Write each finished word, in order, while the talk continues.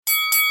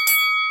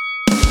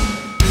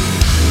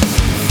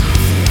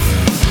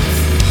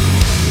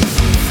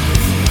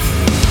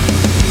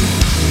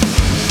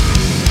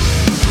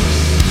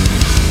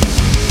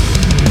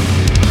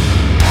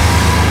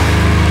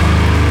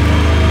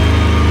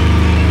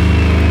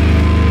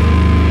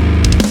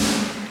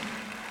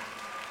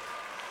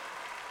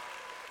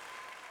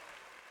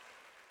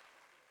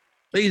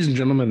Ladies and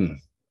gentlemen,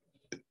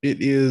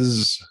 it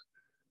is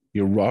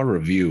your Raw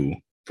review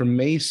from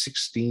May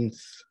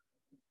 16th,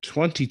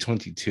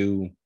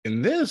 2022.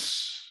 And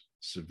this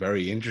is a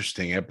very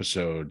interesting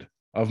episode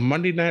of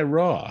Monday Night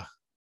Raw,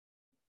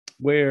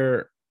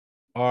 where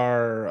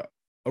our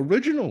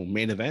original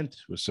main event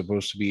was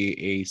supposed to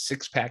be a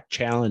six-pack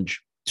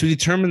challenge to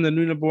determine the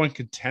new number one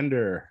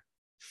contender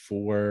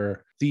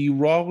for the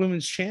Raw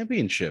Women's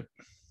Championship.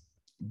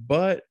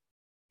 But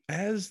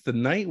as the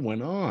night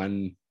went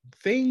on,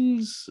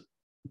 things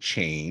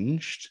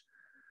changed.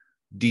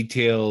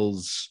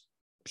 Details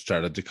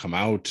started to come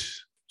out.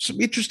 Some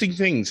interesting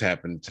things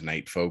happened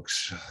tonight,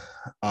 folks.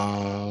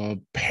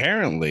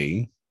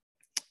 Apparently,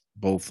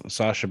 both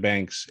Sasha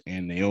Banks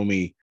and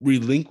Naomi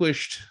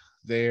relinquished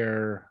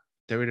their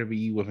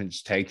WWE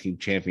Women's Tag Team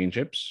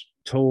Championships,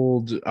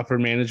 told upper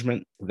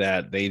management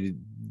that they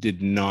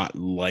did not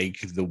like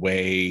the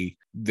way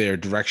their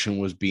direction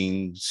was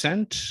being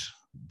sent.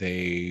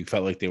 They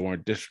felt like they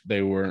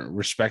weren't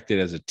respected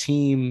as a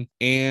team,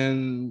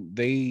 and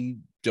they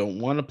don't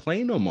want to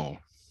play no more.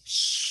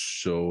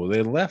 So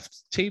they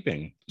left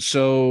taping.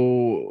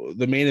 So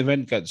the main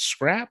event got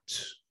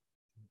scrapped,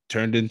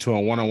 turned into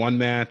a one-on-one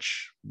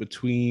match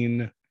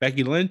between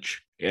Becky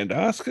Lynch and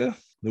Asuka.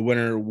 The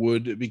winner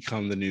would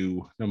become the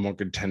new number one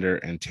contender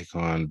and take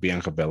on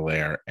Bianca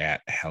Belair at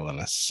Hell in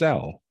a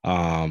Cell.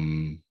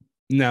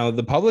 Now,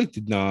 the public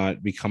did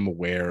not become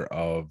aware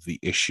of the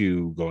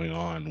issue going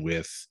on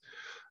with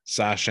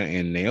Sasha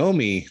and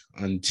Naomi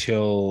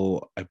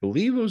until I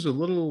believe it was a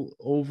little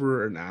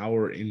over an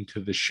hour into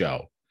the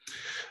show.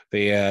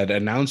 They had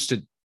announced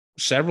it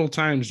several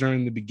times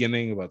during the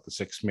beginning about the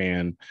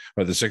six-man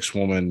or the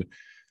six-woman,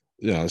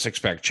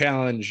 six-pack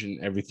challenge,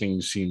 and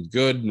everything seemed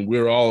good. And we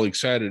were all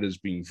excited as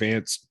being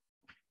fans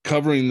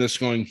covering this,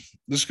 going,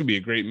 this could be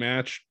a great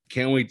match.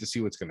 Can't wait to see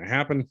what's going to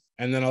happen.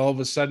 And then all of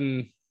a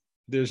sudden,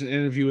 there's an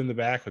interview in the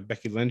back with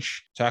Becky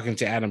Lynch talking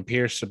to Adam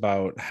Pearce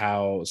about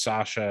how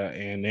Sasha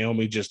and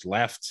Naomi just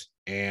left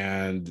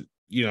and,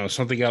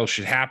 something else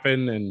should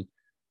happen. And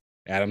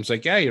Adam's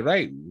like, yeah, you're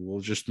right.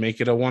 We'll just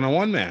make it a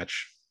one-on-one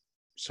match.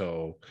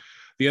 So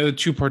the other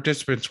two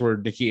participants were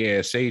Nikki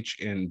ASH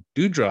and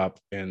Doudrop,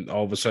 and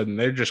all of a sudden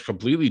they're just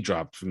completely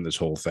dropped from this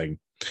whole thing.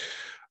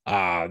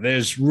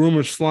 There's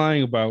rumors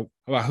flying about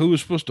who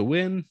was supposed to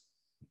win,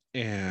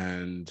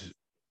 and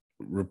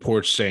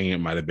reports saying it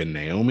might have been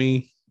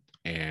Naomi.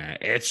 And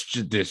it's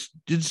just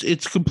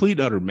it's complete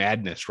utter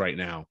madness right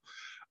now.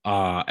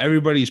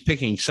 Everybody's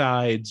picking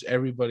sides.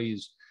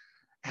 Everybody's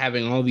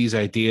having all these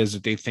ideas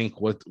that they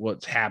think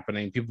what's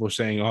happening. People are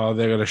saying, oh,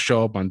 they're going to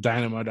show up on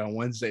Dynamite on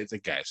Wednesday. It's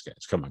like, guys,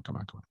 come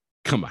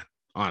on.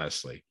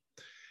 Honestly,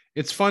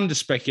 it's fun to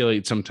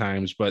speculate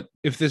sometimes, but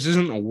if this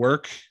isn't a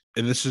work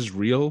and this is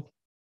real,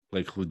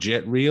 like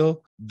legit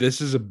real,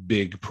 this is a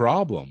big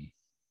problem,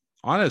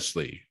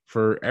 honestly,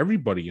 for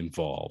everybody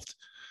involved.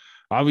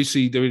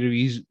 Obviously,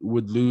 WWE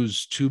would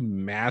lose two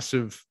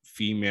massive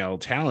female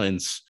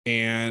talents,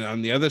 and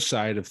on the other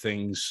side of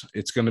things,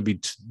 it's going to be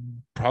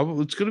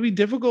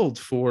difficult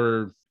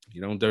for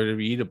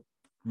WWE to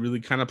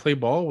really kind of play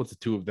ball with the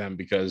two of them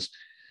because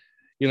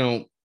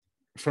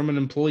from an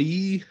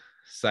employee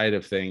side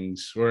of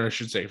things, or I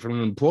should say, from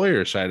an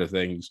employer side of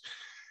things,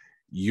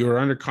 you're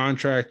under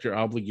contract, you're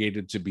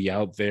obligated to be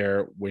out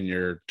there when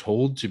you're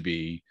told to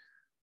be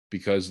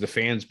because the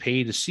fans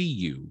pay to see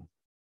you.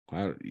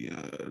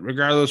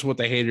 Regardless of what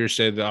the haters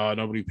said,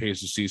 nobody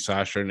pays to see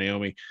Sasha or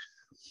Naomi.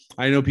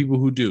 I know people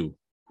who do,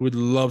 who would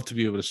love to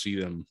be able to see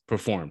them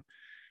perform.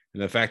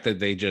 And the fact that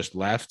they just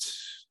left,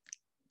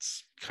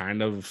 it's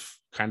kind of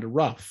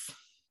rough.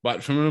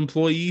 But from an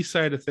employee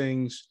side of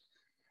things,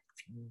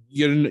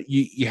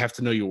 you have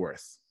to know your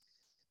worth.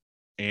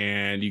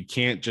 And you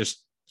can't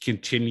just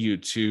continue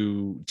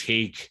to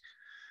take,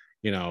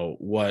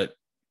 what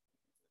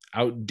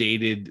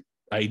outdated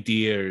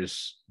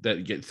ideas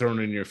that get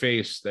thrown in your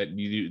face that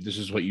this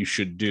is what you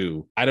should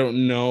do. I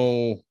don't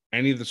know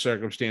any of the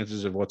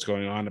circumstances of what's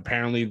going on.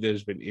 Apparently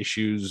there's been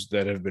issues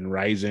that have been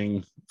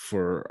rising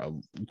for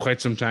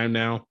quite some time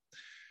now.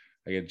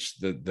 I guess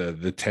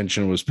the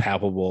tension was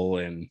palpable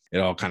and it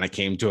all kind of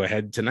came to a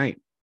head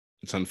tonight.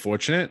 It's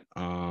unfortunate.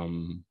 I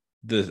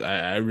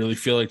really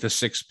feel like the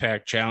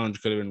six-pack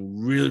challenge could have been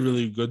really,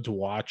 really good to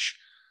watch.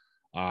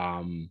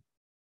 The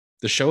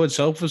show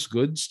itself was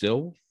good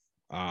still.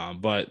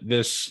 But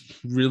this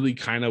really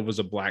kind of was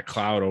a black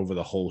cloud over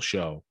the whole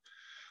show.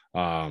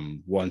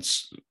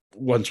 Once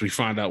we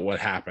find out what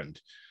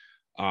happened,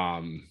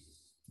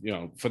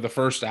 for the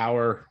first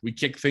hour, we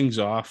kicked things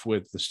off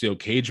with the steel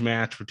cage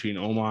match between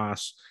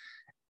Omos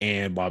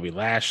and Bobby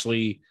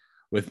Lashley,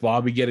 with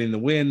Bobby getting the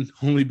win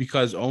only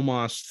because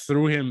Omos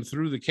threw him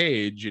through the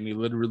cage and he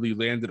literally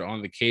landed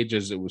on the cage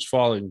as it was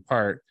falling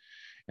apart.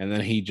 And then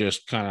he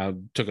just kind of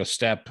took a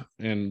step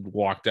and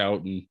walked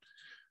out, and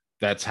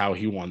that's how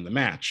he won the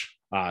match.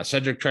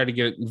 Cedric tried to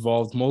get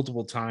involved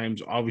multiple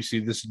times. Obviously,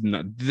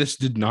 this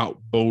did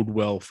not bode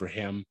well for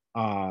him.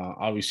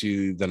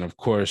 Obviously, then of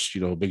course,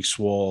 Big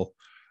Swole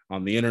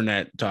on the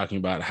internet talking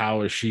about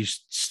how is she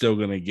still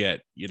going to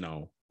get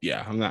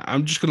yeah,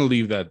 I'm just gonna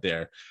leave that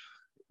there.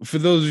 For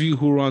those of you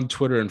who are on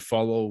Twitter and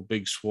follow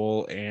Big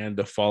Swole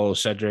and follow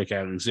Cedric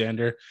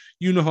Alexander,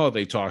 you know how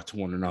they talk to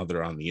one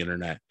another on the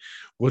internet.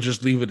 We'll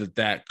just leave it at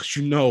that because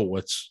you know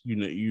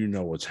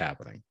what's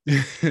happening.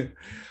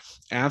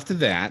 After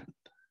that,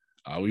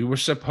 we were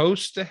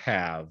supposed to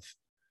have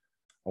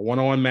a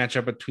one-on-one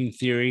matchup between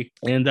Theory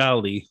and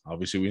Ali.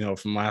 Obviously, we know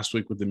from last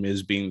week with The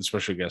Miz being the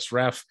special guest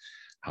ref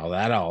how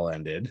that all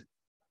ended.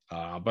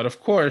 But of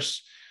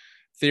course,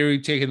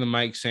 Theory taking the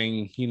mic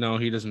saying, he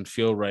doesn't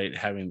feel right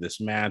having this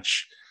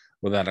match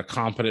without a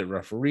competent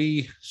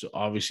referee. So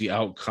obviously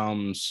out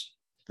comes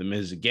The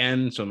Miz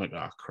again. So I'm like,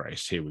 oh,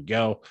 Christ, here we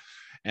go.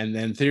 And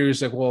then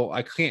Theory's like, well,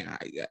 I can't,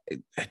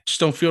 I just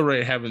don't feel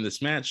right having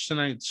this match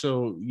tonight.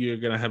 So you're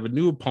going to have a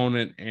new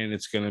opponent and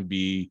it's going to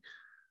be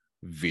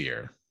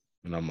Veer.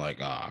 And I'm like,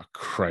 oh,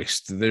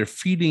 Christ, they're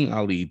feeding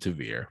Ali to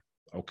Veer.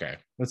 Okay,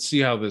 let's see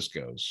how this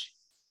goes.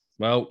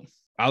 Well,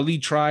 Ali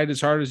tried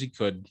as hard as he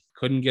could,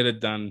 couldn't get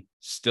it done,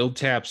 still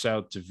taps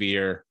out to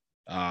Veer.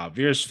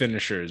 Veer's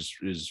finisher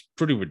is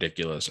pretty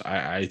ridiculous.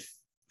 I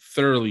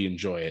thoroughly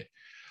enjoy it.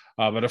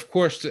 But of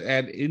course, to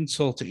add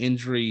insult to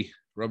injury,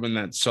 rubbing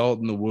that salt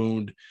in the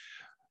wound,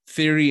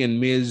 Theory and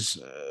Miz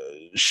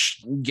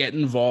get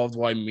involved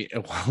while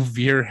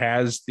Veer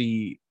has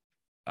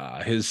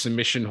his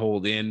submission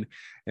hold in,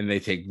 and they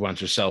take a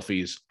bunch of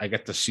selfies. I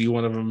got to see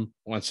one of them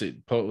once it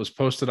was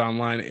posted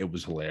online. It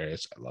was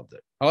hilarious. I loved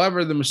it.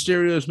 However, the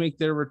Mysterios make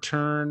their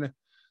return,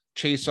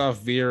 chase off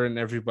Veer and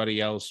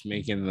everybody else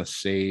making the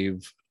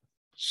save.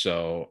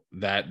 So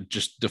that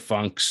just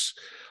defunks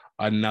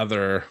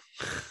another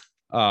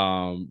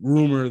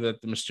rumor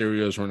that the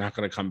Mysterios were not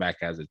going to come back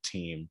as a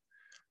team.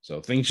 So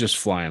things just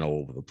flying all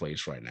over the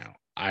place right now.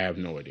 I have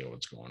no idea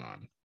what's going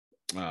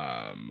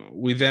on.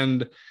 We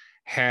then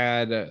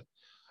had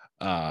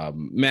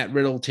Matt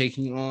Riddle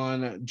taking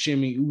on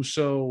Jimmy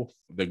Uso,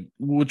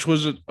 which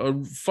was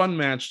a fun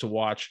match to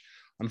watch.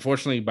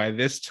 Unfortunately, by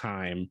this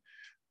time,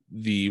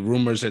 the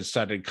rumors had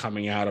started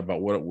coming out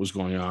about what was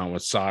going on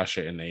with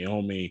Sasha and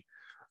Naomi.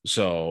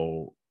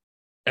 So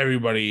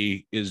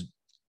everybody is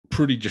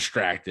pretty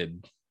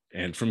distracted.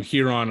 And from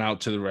here on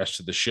out to the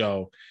rest of the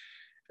show,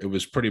 it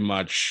was pretty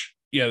much,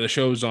 yeah, the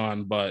show's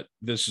on, but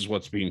this is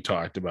what's being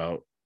talked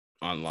about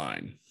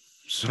online.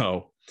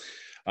 So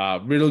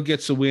Riddle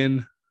gets a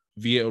win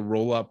via a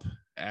roll-up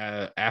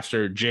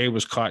after Jay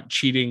was caught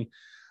cheating,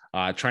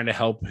 trying to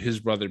help his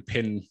brother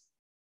pin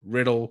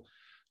Riddle.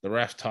 The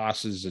ref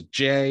tosses a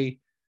Jay.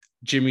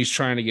 Jimmy's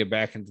trying to get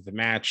back into the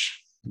match.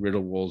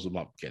 Riddle rolls him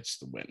up, gets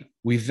the win.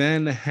 We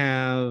then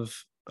have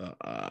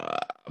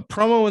a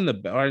promo in the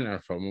or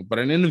not a promo, but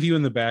an interview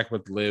in the back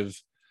with Liv,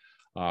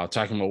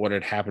 talking about what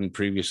had happened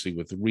previously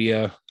with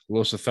Rhea.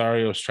 Los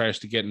Lotharios tries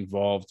to get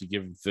involved to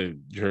give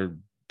her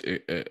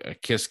a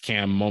kiss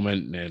cam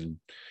moment, and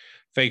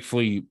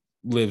thankfully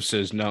Liv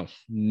says no,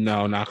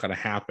 not going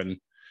to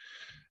happen.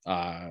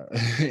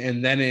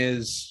 And then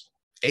is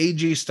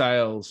AJ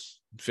Styles,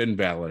 Finn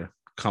Balor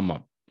come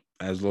up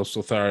as Los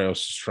Lotharios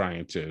is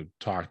trying to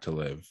talk to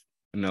Liv,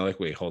 and they're like,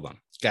 wait, hold on,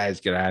 guys,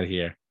 get out of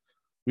here.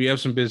 We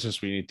have some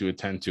business we need to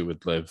attend to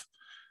with Liv,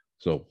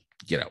 so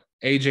get out.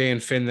 AJ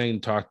and Finn then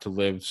talk to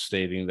Liv,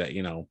 stating that,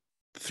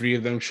 three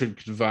of them should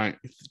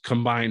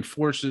combine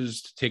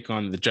forces to take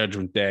on the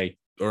Judgment Day,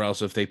 or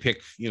else if they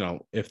pick,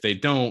 if they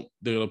don't,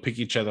 they'll pick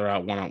each other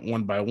out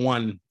one by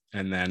one,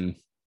 and then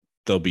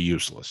they'll be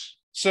useless.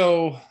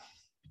 So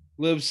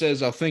Liv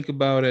says, I'll think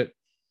about it,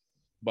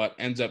 but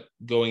ends up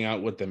going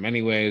out with them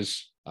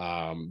anyways.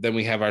 Then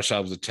we have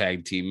ourselves a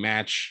tag team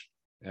match,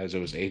 as it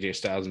was AJ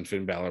Styles and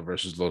Finn Balor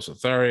versus Los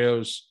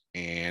Lotharios,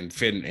 and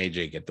Finn and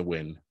AJ get the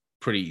win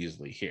pretty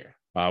easily here.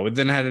 We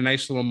then had a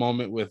nice little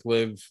moment with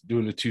Liv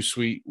doing the too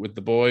sweet with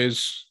the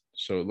boys.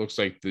 So it looks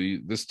like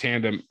this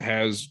tandem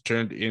has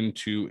turned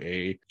into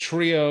a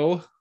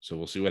trio. So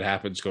we'll see what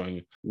happens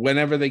going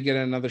whenever they get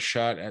another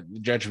shot at the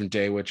Judgment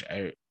Day, which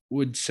I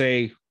would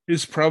say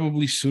is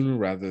probably sooner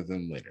rather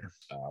than later.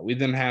 We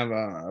then have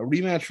a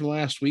rematch from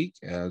last week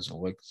as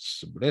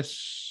Alexa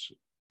Bliss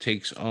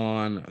takes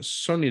on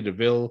Sonya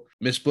Deville.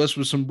 Miss Bliss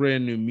with some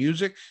brand new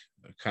music,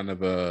 kind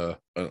of a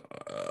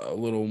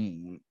little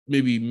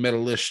maybe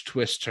metalish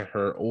twist to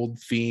her old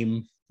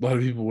theme. A lot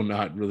of people were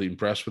not really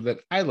impressed with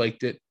it. I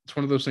liked it. It's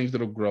one of those things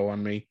that'll grow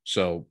on me.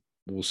 So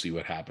we'll see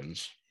what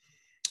happens.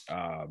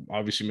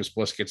 Obviously, Miss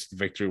Bliss gets the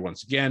victory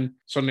once again.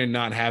 Sonya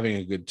not having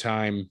a good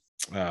time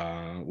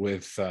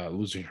with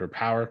losing her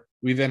power.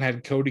 We then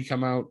had Cody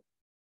come out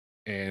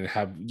and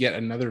have yet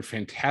another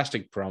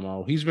fantastic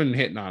promo. He's been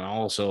hitting on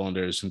all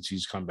cylinders since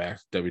he's come back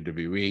to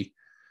WWE.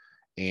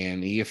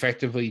 And he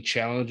effectively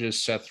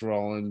challenges Seth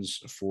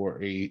Rollins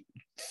for a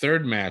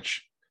third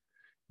match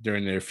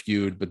during their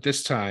feud, but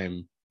this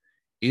time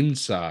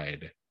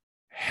inside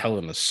Hell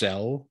in a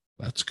Cell.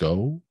 Let's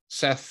go.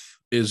 Seth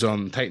is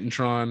on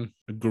Titantron,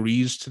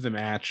 agrees to the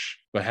match,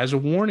 but has a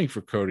warning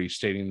for Cody,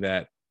 stating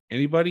that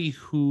anybody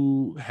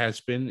who has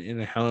been in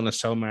a Hell in a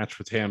Cell match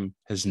with him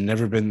has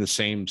never been the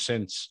same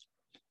since.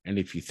 And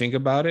if you think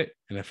about it,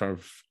 and if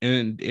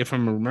I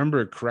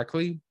remember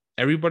correctly,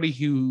 Everybody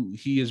who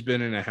he has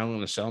been in a Hell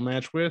in a Cell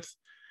match with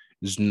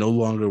is no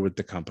longer with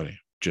the company.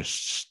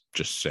 Just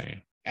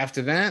saying.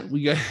 After that,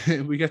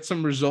 we got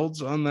some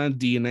results on the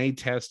DNA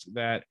test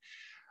that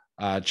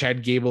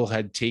Chad Gable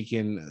had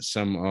taken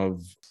some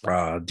of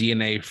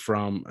DNA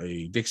from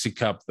a Dixie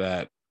cup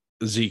that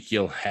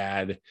Ezekiel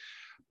had.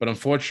 But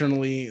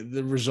unfortunately,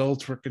 the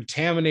results were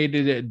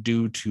contaminated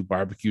due to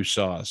barbecue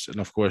sauce. And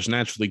of course,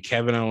 naturally,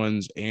 Kevin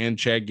Owens and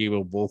Chad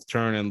Gable both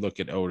turn and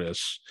look at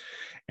Otis.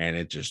 And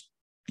it just,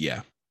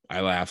 yeah,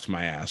 I laughed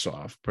my ass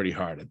off pretty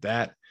hard at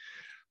that.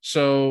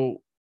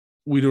 So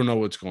we don't know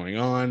what's going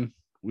on.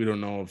 We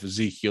don't know if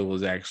Ezekiel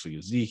is actually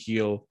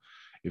Ezekiel,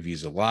 if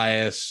he's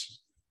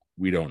Elias.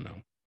 We don't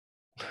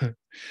know.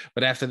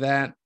 But after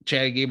that,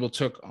 Chad Gable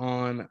took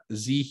on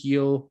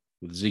Ezekiel,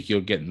 with Ezekiel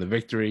getting the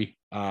victory.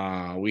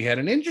 We had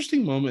an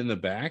interesting moment in the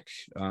back.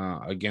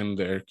 Again,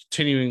 they're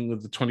continuing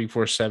with the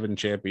 24/7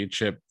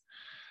 championship.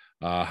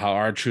 How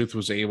R-Truth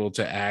was able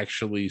to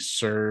actually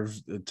serve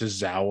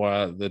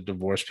Tozawa the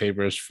divorce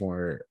papers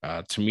for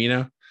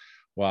Tamina,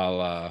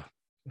 while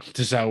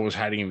Tozawa was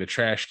hiding in the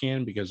trash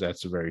can, because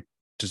that's a very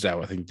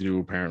Tozawa thing to do,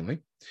 apparently.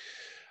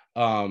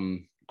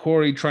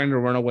 Corey trying to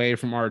run away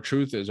from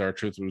R-Truth, as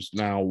R-Truth was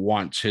now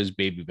wants his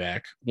baby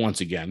back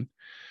once again.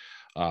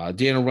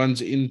 Dana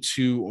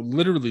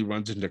literally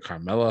runs into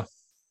Carmella.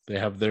 They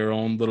have their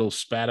own little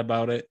spat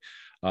about it.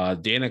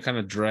 Dana kind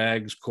of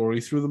drags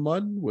Corey through the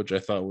mud, which I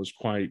thought was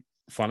quite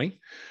funny.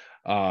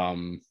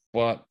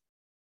 But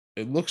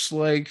it looks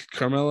like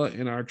Carmella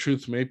and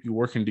R-Truth may be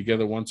working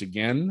together once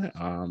again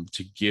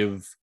to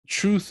give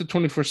Truth the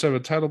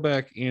 24/7 title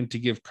back and to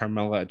give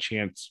Carmella a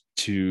chance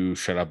to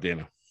shut up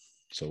Dana.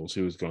 So we'll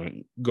see what's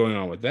going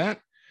on with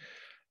that.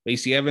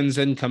 Lacey Evans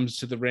then comes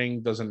to the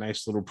ring, does a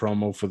nice little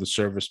promo for the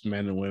service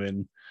men and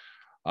women,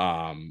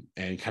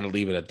 and kind of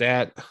leave it at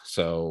that.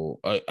 So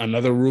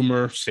another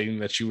rumor saying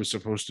that she was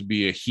supposed to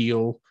be a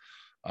heel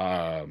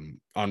on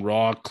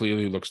Raw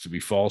clearly looks to be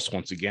false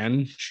once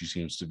again. She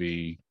seems to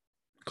be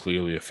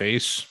clearly a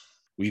face.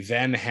 We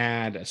then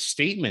had a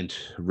statement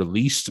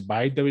released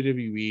by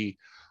WWE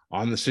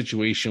on the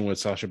situation with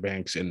Sasha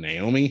Banks and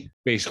Naomi,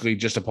 basically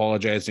just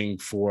apologizing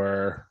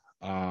for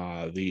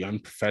the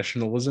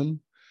unprofessionalism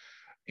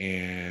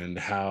and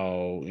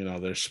how,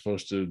 they're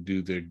supposed to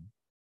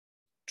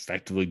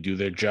effectively do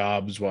their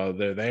jobs while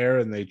they're there,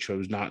 and they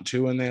chose not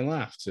to, and they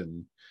left.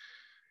 And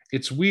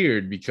it's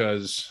weird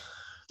because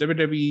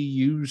WWE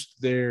used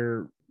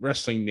their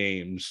wrestling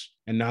names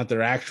and not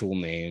their actual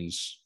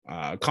names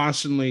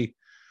constantly.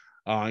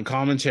 In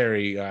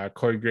commentary,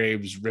 Corey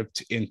Graves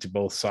ripped into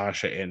both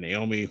Sasha and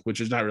Naomi, which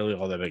is not really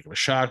all that big of a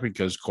shock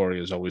because Corey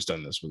has always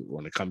done this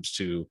when it comes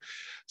to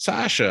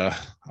Sasha.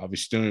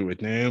 Obviously, doing it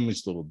with Naomi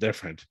is a little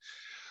different.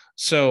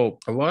 So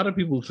a lot of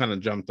people kind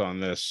of jumped on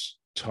this,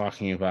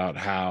 talking about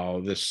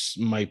how this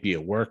might be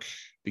a work,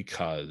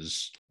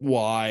 because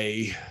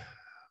why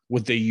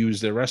would they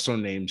use their wrestler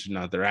names and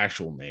not their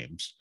actual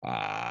names?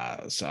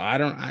 So I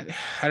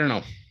don't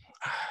know.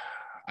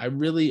 I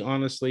really,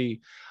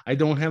 honestly, I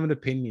don't have an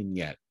opinion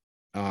yet,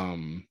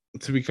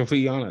 to be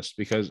completely honest,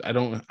 because I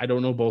don't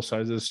know both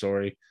sides of the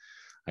story.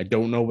 I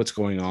don't know what's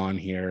going on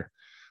here.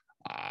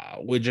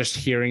 We're just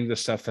hearing the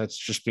stuff that's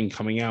just been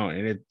coming out,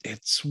 and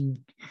it's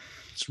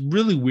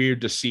really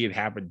weird to see it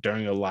happen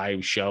during a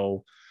live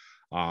show,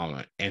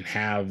 and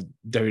have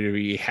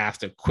WWE have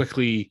to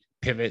quickly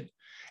pivot.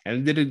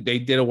 And they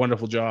did a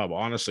wonderful job,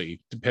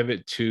 honestly, to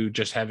pivot to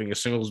just having a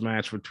singles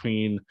match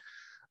between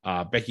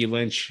Becky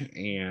Lynch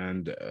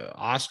and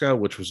Asuka,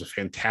 which was a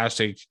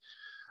fantastic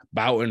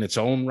bout in its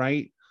own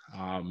right.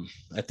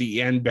 At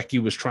the end, Becky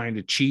was trying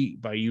to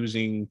cheat by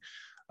using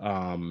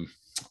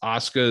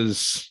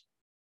Asuka's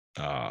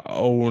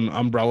own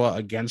umbrella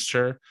against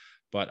her,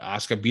 but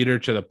Asuka beat her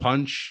to the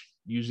punch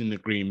using the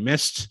green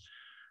mist.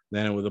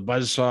 Then with a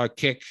buzzsaw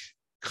kick,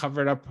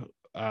 covered up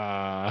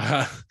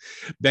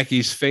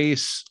Becky's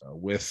face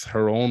with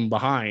her own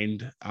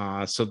behind,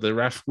 so the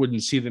ref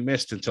wouldn't see the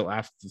mist until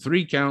after the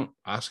 3 count.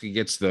 Asuka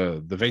gets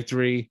the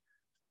victory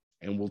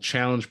and will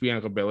challenge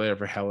Bianca Belair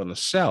for Hell in a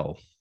Cell.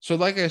 So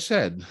like I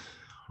said,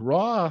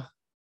 Raw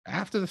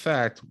after the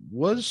fact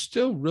was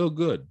still real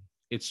good.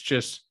 It's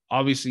just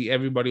obviously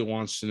everybody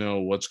wants to know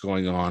what's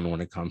going on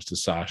when it comes to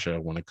Sasha,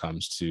 when it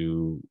comes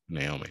to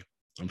Naomi.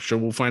 I'm sure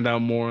we'll find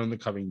out more in the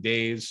coming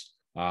days.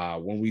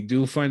 When we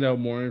do find out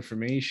more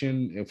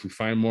information, if we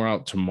find more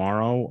out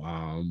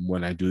tomorrow,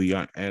 when I do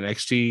the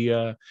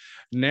NXT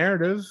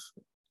narrative,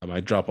 I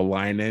might drop a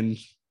line in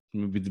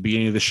maybe at the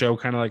beginning of the show,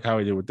 kind of like how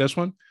I did with this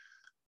one,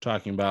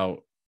 talking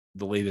about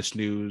the latest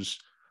news.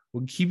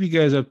 We'll keep you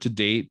guys up to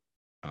date.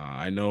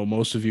 I know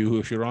most of you,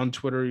 if you're on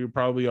Twitter, you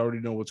probably already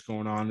know what's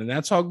going on, and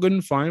that's all good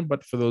and fine.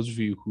 But for those of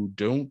you who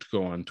don't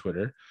go on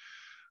Twitter,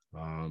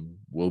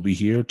 we'll be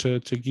here to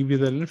give you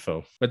that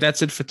info. But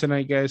that's it for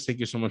tonight, guys. Thank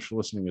you so much for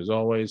listening, as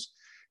always.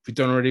 If you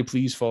don't already,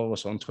 please follow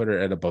us on Twitter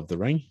at Above the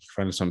Ring. You can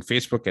find us on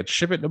Facebook at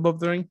Ship It Above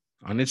the Ring,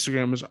 on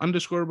Instagram as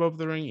 _Above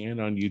the Ring,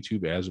 and on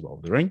YouTube as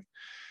Above the Ring.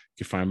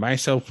 You can find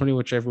myself pretty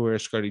much everywhere,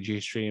 Scotty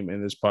J Stream,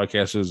 and this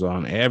podcast is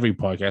on every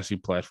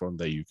podcasting platform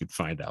that you could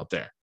find out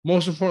there.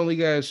 Most importantly,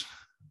 guys,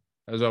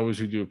 as always,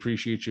 we do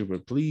appreciate you,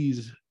 but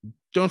please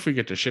don't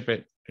forget to ship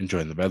it and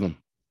join the bedlam.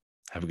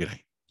 Have a good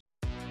night.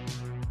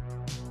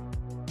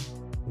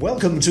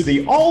 Welcome to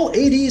the All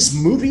 80s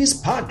Movies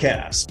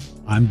Podcast.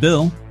 I'm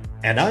Bill.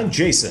 And I'm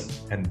Jason.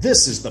 And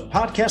this is the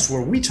podcast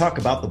where we talk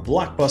about the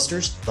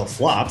blockbusters, the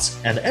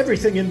flops, and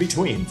everything in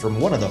between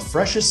from one of the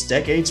freshest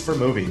decades for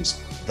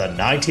movies, the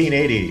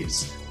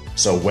 1980s.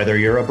 So whether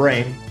you're a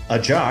brain, a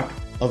jock,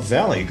 a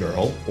valley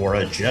girl, or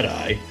a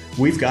Jedi,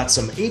 we've got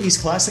some 80s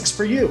classics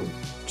for you.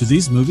 Do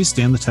these movies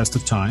stand the test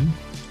of time?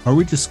 Are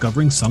we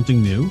discovering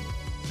something new?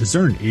 Is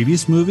there an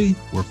 80s movie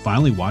we're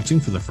finally watching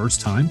for the first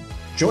time?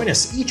 Join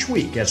us each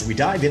week as we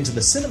dive into the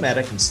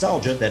cinematic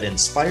nostalgia that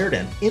inspired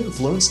and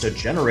influenced a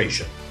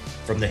generation.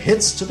 From the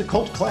hits to the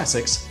cult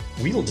classics,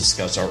 we'll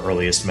discuss our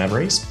earliest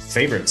memories,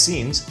 favorite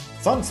scenes,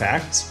 fun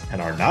facts,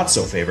 and our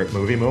not-so-favorite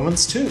movie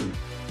moments too.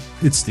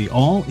 It's the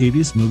All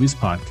 80s Movies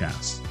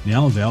Podcast,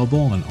 now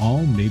available on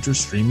all major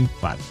streaming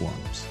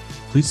platforms.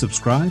 Please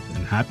subscribe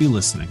and happy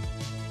listening.